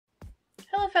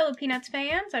fellow Peanuts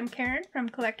fans, I'm Karen from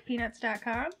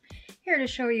CollectPeanuts.com, here to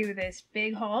show you this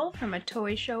big haul from a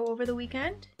toy show over the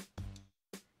weekend.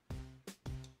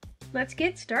 Let's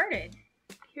get started.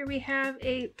 Here we have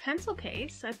a pencil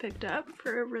case I picked up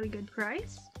for a really good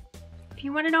price. If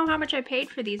you want to know how much I paid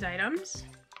for these items,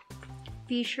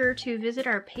 be sure to visit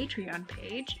our Patreon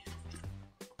page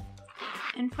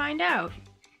and find out.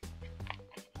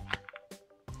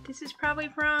 This is probably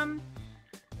from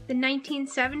the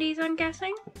 1970s, I'm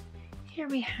guessing. Here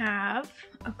we have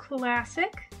a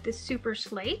classic, the Super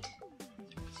Slate.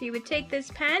 So you would take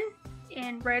this pen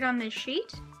and write on this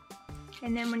sheet,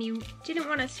 and then when you didn't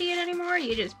want to see it anymore,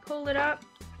 you just pull it up,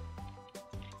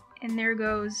 and there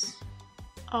goes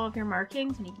all of your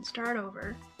markings, and you can start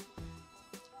over.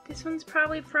 This one's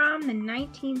probably from the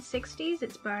 1960s.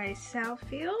 It's by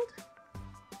Salfield.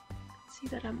 See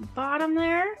that on the bottom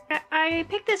there. I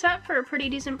picked this up for a pretty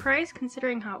decent price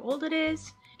considering how old it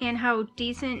is and how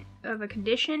decent of a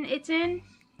condition it's in.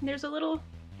 There's a little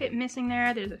bit missing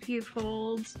there. There's a few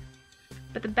folds,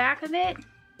 but the back of it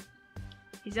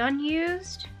is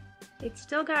unused. It's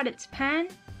still got its pen,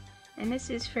 and this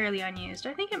is fairly unused.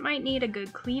 I think it might need a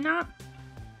good cleanup,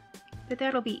 but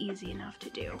that'll be easy enough to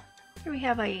do. Here we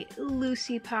have a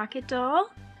Lucy pocket doll.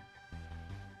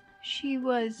 She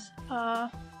was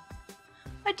a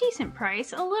decent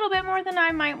price, a little bit more than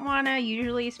I might want to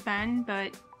usually spend, but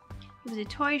it was a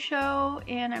toy show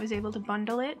and I was able to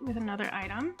bundle it with another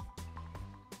item.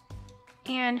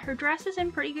 And her dress is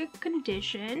in pretty good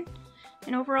condition,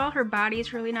 and overall her body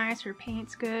is really nice, her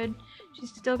paint's good.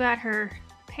 She's still got her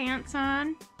pants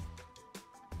on,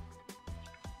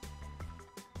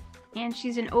 and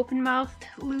she's an open-mouthed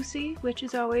Lucy, which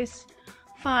is always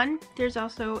fun. There's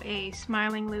also a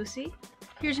smiling Lucy.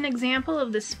 Here's an example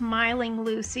of the smiling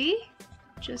Lucy,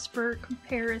 just for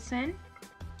comparison.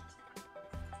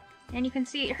 And you can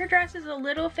see her dress is a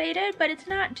little faded, but it's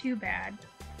not too bad.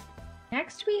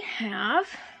 Next we have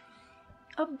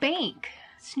a bank.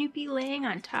 Snoopy laying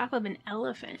on top of an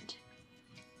elephant.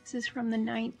 This is from the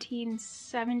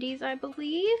 1970s, I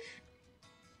believe.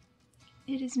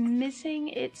 It is missing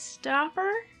its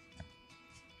stopper,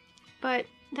 but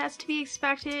that's to be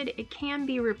expected. It can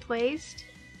be replaced.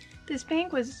 This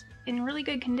bank was in really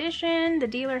good condition. The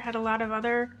dealer had a lot of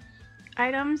other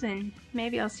items, and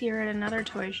maybe I'll see her at another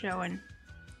toy show and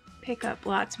pick up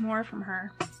lots more from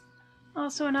her.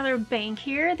 Also another bank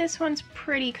here. This one's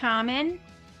pretty common.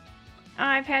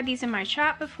 I've had these in my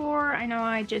shop before. I know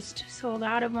I just sold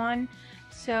out of one,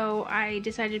 so I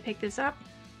decided to pick this up.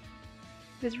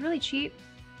 It was really cheap,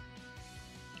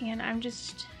 and I'm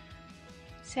just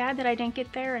sad that I didn't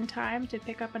get there in time to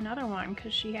pick up another one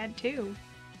because she had two.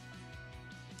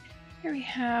 Here we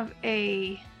have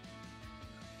a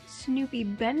Snoopy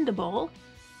bendable.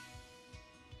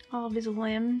 All of his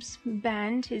limbs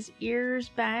bend, his ears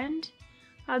bend.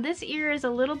 This ear is a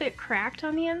little bit cracked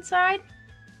on the inside,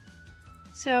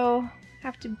 so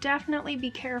have to definitely be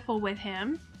careful with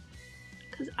him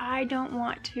because I don't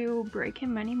want to break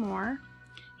him anymore.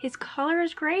 His color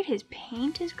is great, his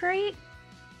paint is great.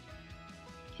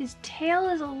 His tail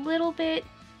is a little bit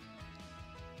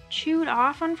chewed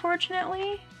off,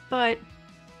 unfortunately, but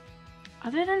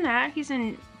other than that, he's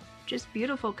in just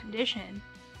beautiful condition.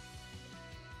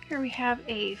 Here we have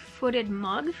a footed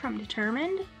mug from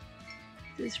Determined.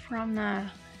 This is from the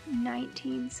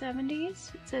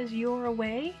 1970s. It says "You're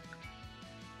Away."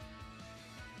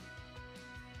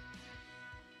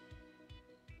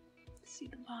 See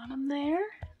the bottom there.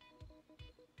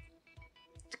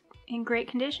 In great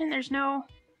condition. There's no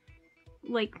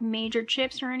like major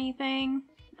chips or anything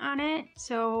on it,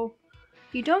 so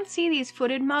you don't see these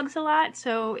footed mugs a lot,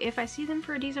 so if I see them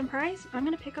for a decent price, I'm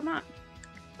gonna pick them up.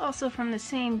 Also from the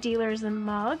same dealer as the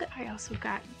mug, I also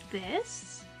got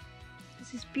this.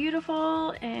 This is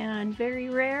beautiful and very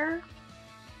rare,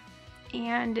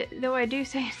 and though I do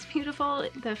say it's beautiful,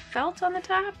 the felt on the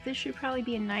top, this should probably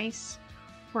be a nice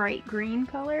bright green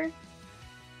color.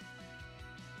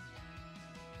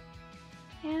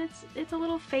 And it's a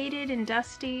little faded and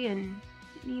dusty, and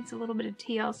it needs a little bit of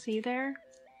TLC there.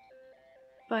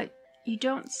 But you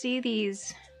don't see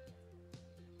these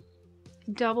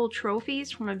double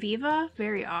trophies from Aviva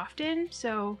very often,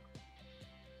 so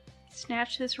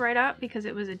snatch this right up because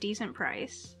it was a decent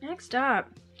price. Next up,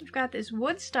 we've got this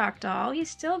Woodstock doll. He's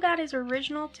still got his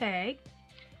original tag.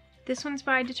 This one's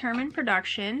by Determined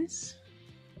Productions.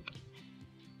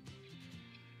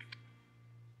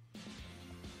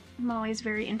 I'm always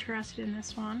very interested in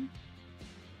this one.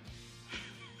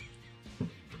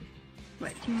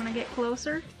 What, do you want to get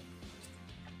closer?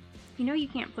 You know you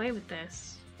can't play with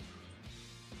this.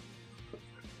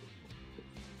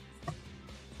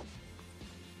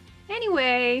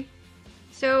 Anyway,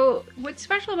 so what's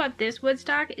special about this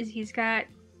Woodstock is he's got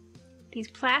these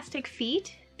plastic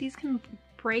feet. These can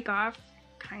break off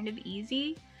kind of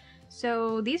easy.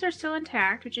 So these are still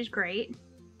intact, which is great.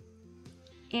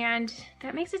 And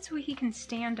that makes it so he can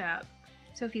stand up.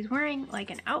 So if he's wearing like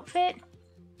an outfit,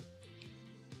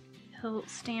 he'll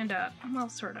stand up. Well,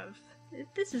 sort of.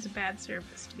 This is a bad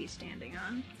surface to be standing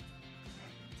on.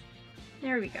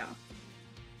 There we go.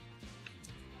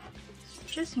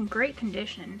 Just in great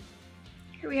condition.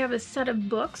 Here we have a set of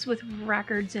books with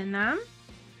records in them.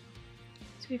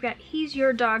 So we've got He's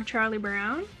Your Dog, Charlie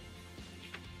Brown.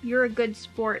 You're a Good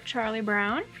Sport, Charlie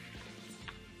Brown.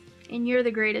 And You're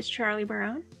the Greatest, Charlie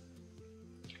Brown.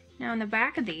 Now on the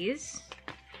back of these,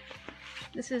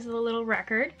 this is the little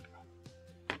record.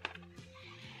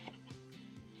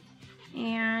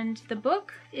 And the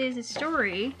book is a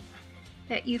story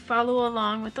that you follow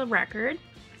along with the record.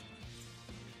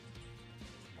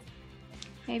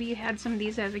 Maybe you had some of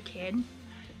these as a kid.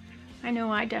 I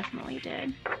know I definitely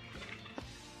did.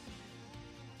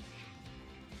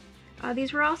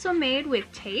 These were also made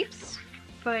with tapes,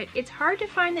 but it's hard to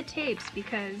find the tapes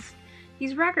because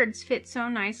these records fit so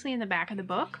nicely in the back of the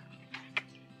book,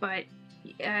 but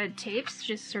tapes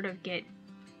just sort of get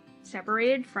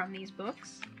separated from these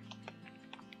books.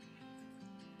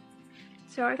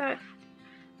 So I thought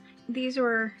these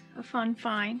were a fun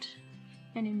find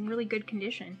and in really good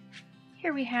condition.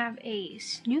 Here we have a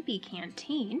Snoopy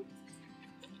Canteen.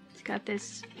 It's got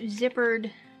this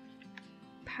zippered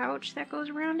pouch that goes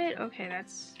around it. Okay,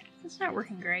 that's not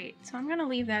working great, so I'm gonna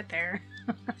leave that there.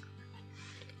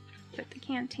 But the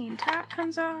canteen top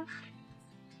comes off.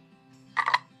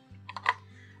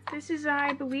 This is,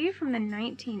 I believe, from the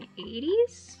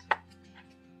 1980s.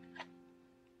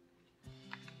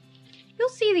 You'll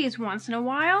see these once in a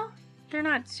while. They're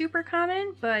not super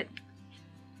common, but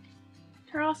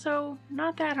they're also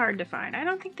not that hard to find. I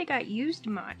don't think they got used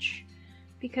much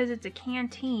because it's a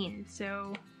canteen,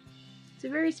 so it's a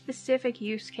very specific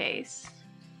use case.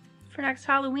 For next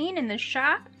Halloween in the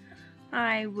shop,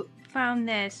 I found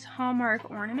this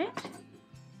Hallmark ornament.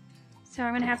 So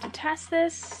I'm gonna have to test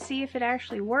this, see if it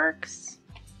actually works.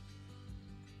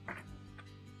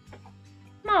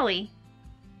 Molly,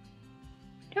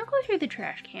 don't go through the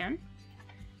trash can.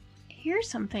 Here's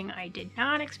something I did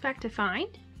not expect to find.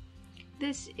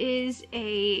 This is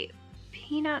a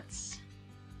Peanuts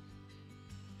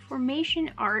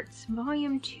Formation Arts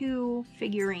Volume 2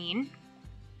 figurine.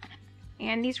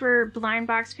 And these were blind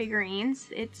box figurines.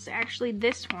 It's actually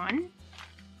this one.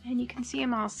 And you can see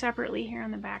them all separately here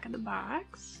on the back of the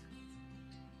box.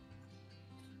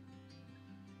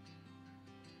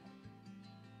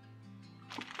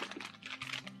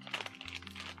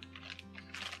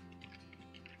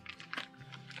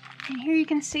 And here you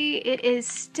can see it is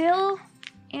still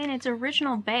in its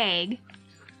original bag.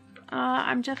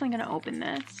 I'm definitely going to open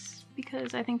this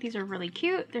because I think these are really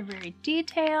cute. They're very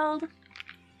detailed.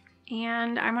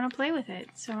 And I'm going to play with it,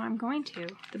 so I'm going to.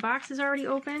 The box is already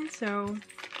open, so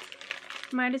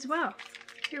might as well.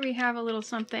 Here we have a little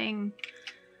something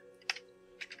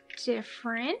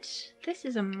different. This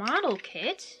is a model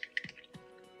kit.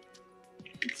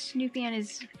 It's Snoopy on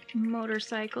his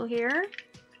motorcycle here.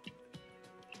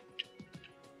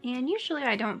 And usually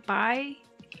I don't buy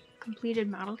completed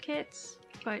model kits,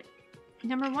 but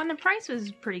number one, the price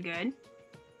was pretty good.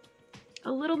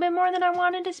 A little bit more than I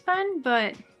wanted to spend,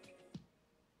 but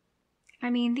I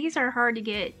mean, these are hard to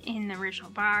get in the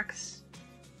original box,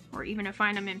 or even to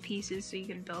find them in pieces so you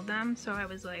can build them. So I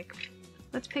was like,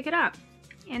 let's pick it up.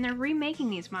 And they're remaking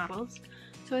these models,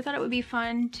 so I thought it would be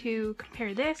fun to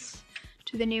compare this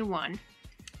to the new one.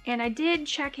 And I did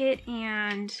check it,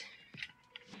 and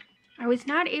I was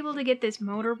not able to get this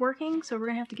motor working, so we're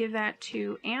gonna have to give that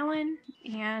to Alan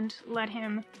and let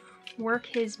him work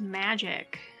his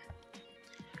magic.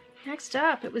 Next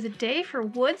up, it was a day for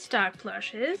Woodstock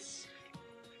plushes.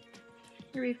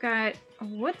 Here we've got a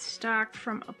Woodstock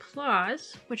from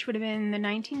Applause, which would have been the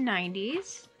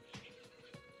 1990s.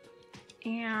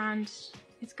 And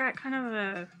it's got kind of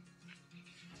a,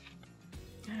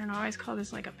 I don't know, I always call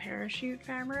this like a parachute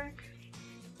fabric.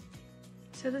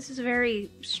 So this is a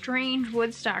very strange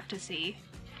Woodstock to see.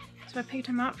 So I picked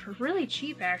him up for really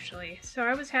cheap actually. So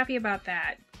I was happy about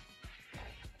that.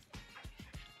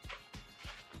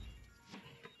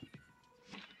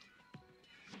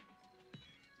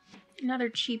 Another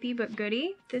cheapie but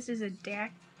goodie. This is a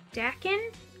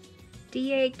Dakin,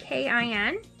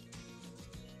 D-A-K-I-N,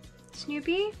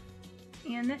 Snoopy.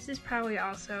 And this is probably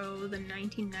also the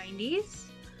 1990s.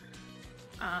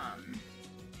 I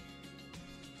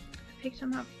picked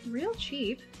them up real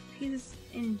cheap. he's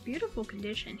in beautiful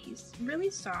condition. He's really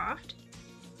soft.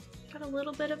 Got a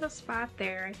little bit of a spot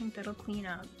there. I think that'll clean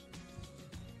up.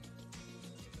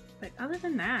 But other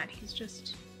than that, he's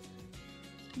just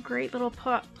a great little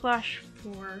plush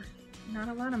for not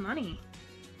a lot of money.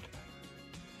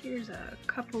 Here's a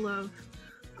couple of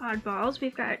oddballs.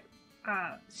 We've got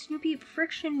Snoopy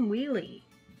Friction Wheelie.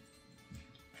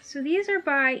 So these are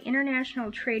by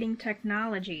International Trading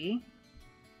Technology.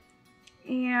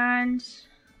 And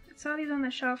I saw these on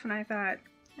the shelf and I thought,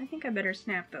 I think I better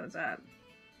snap those up.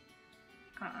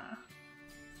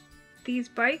 These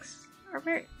bikes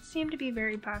seem to be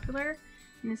very popular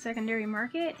in the secondary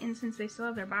market, and since they still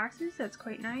have their boxes, that's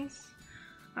quite nice.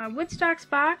 Woodstock's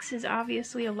box is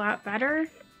obviously a lot better. You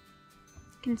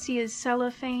can see his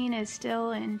cellophane is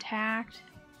still intact.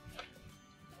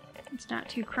 It's not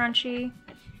too crunchy.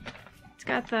 It's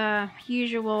got the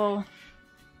usual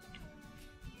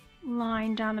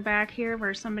line down the back here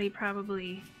where somebody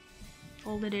probably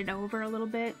folded it over a little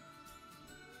bit.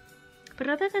 But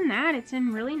other than that, it's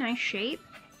in really nice shape.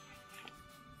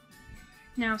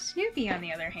 Now Snoopy, on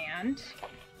the other hand,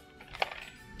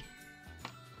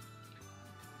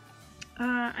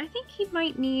 I think he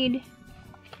might need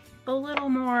a little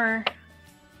more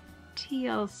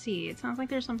TLC. It sounds like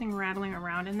there's something rattling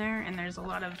around in there, and there's a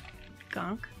lot of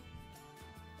gunk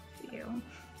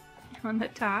on the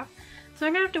top. So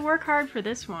I'm gonna have to work hard for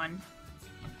this one.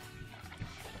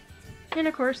 And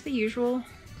of course the usual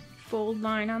fold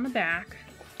line on the back.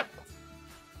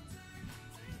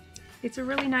 It's a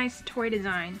really nice toy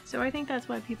design, so I think that's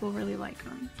why people really like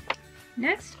them.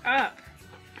 Next up,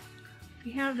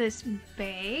 we have this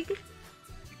bag.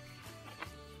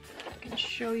 I can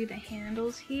show you the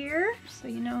handles here, so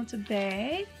you know it's a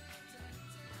bag.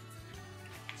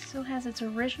 It still has its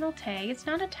original tag. It's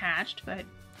not attached, but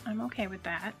I'm okay with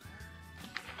that.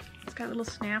 It's got little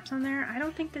snaps on there. I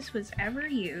don't think this was ever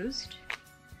used.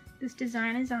 This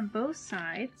design is on both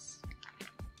sides.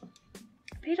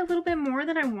 I paid a little bit more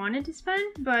than I wanted to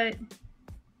spend, but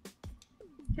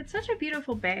it's such a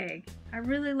beautiful bag. I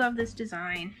really love this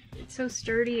design. It's so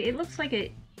sturdy. It looks like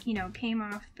it, you know, came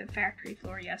off the factory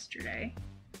floor yesterday.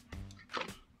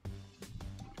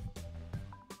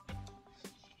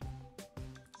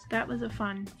 So that was a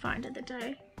fun find of the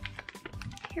day.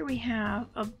 Here we have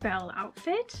a Belle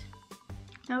Outfit.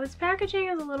 Now this packaging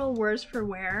is a little worse for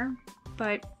wear,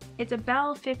 but it's a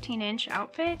Belle 15-inch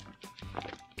outfit,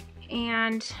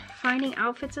 and finding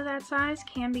outfits of that size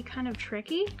can be kind of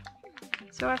tricky.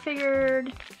 So I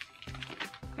figured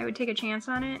I would take a chance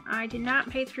on it. I did not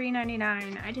pay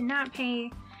 $3.99. I did not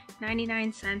pay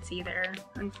 99 cents either.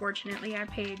 Unfortunately, I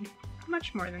paid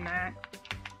much more than that.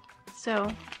 So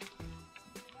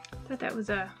I thought that was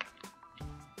a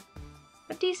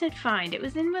decent find. It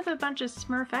was in with a bunch of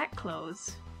Smurfette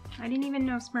clothes. I didn't even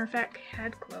know Smurfette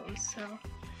had clothes, so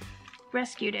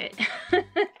rescued it.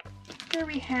 Here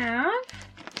we have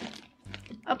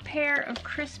a pair of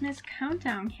Christmas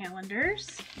countdown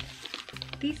calendars.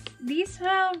 These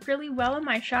sell really well in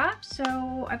my shop,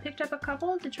 so I picked up a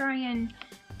couple to try and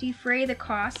defray the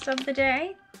costs of the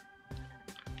day.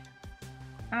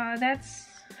 That's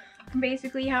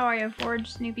basically how I afford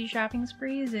Snoopy shopping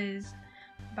sprees, is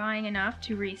buying enough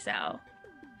to resell.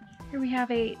 Here we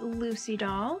have a Lucy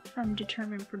doll from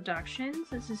Determined Productions.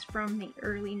 This is from the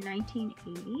early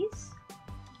 1980s.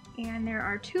 And there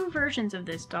are two versions of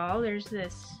this doll. There's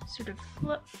this sort of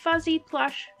fuzzy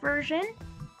plush version,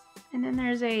 and then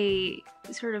there's a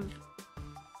sort of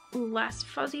less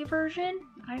fuzzy version.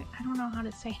 I don't know how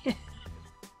to say it.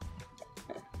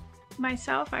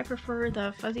 Myself, I prefer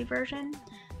the fuzzy version.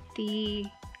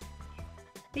 They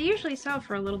usually sell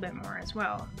for a little bit more as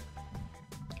well.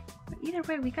 But either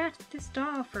way, we got this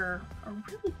doll for a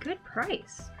really good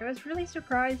price. I was really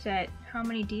surprised at how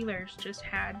many dealers just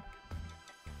had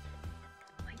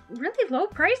like really low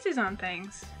prices on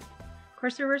things. Of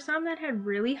course, there were some that had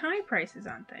really high prices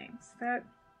on things. But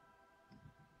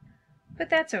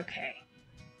that's okay.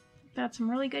 Got some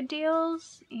really good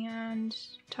deals and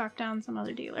talked down some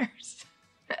other dealers.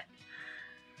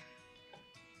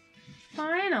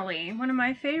 Finally, one of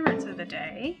my favorites of the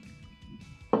day,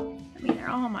 I mean they're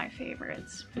all my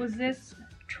favorites, was this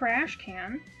trash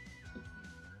can.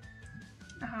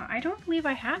 I don't believe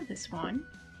I have this one.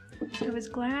 I was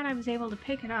glad I was able to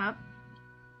pick it up.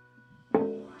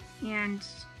 And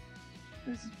it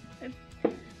was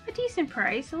a decent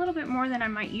price, a little bit more than I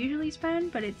might usually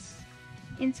spend, but it's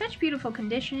in such beautiful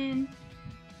condition.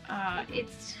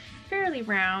 It's fairly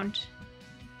round.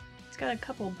 It's got a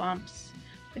couple bumps.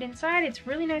 But inside it's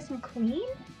really nice and clean,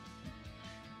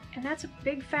 and that's a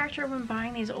big factor when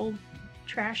buying these old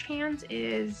trash cans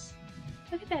is,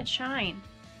 look at that shine.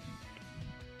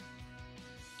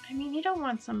 I mean, you don't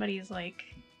want somebody's, like,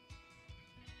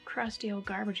 crusty old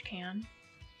garbage can.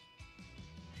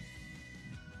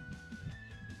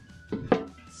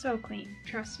 So clean,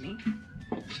 trust me.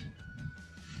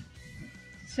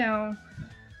 So,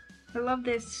 I love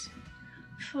this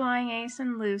Flying Ace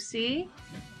and Lucy.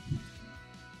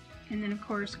 And then, of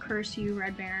course, Curse You,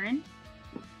 Red Baron.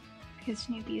 Because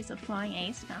Snoopy is a Flying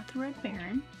Ace, not the Red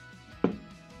Baron.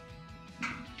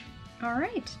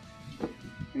 Alright.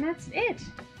 And that's it.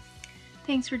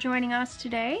 Thanks for joining us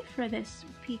today for this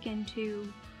peek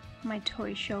into my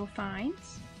toy show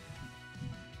finds.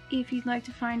 If you'd like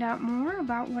to find out more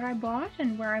about what I bought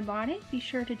and where I bought it, be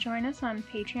sure to join us on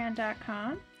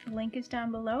Patreon.com. The link is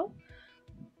down below,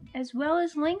 as well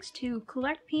as links to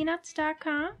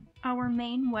CollectPeanuts.com, our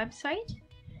main website,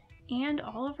 and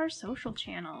all of our social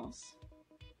channels.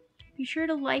 Be sure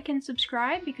to like and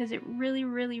subscribe because it really,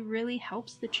 really, really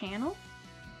helps the channel.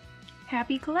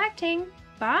 Happy collecting!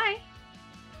 Bye!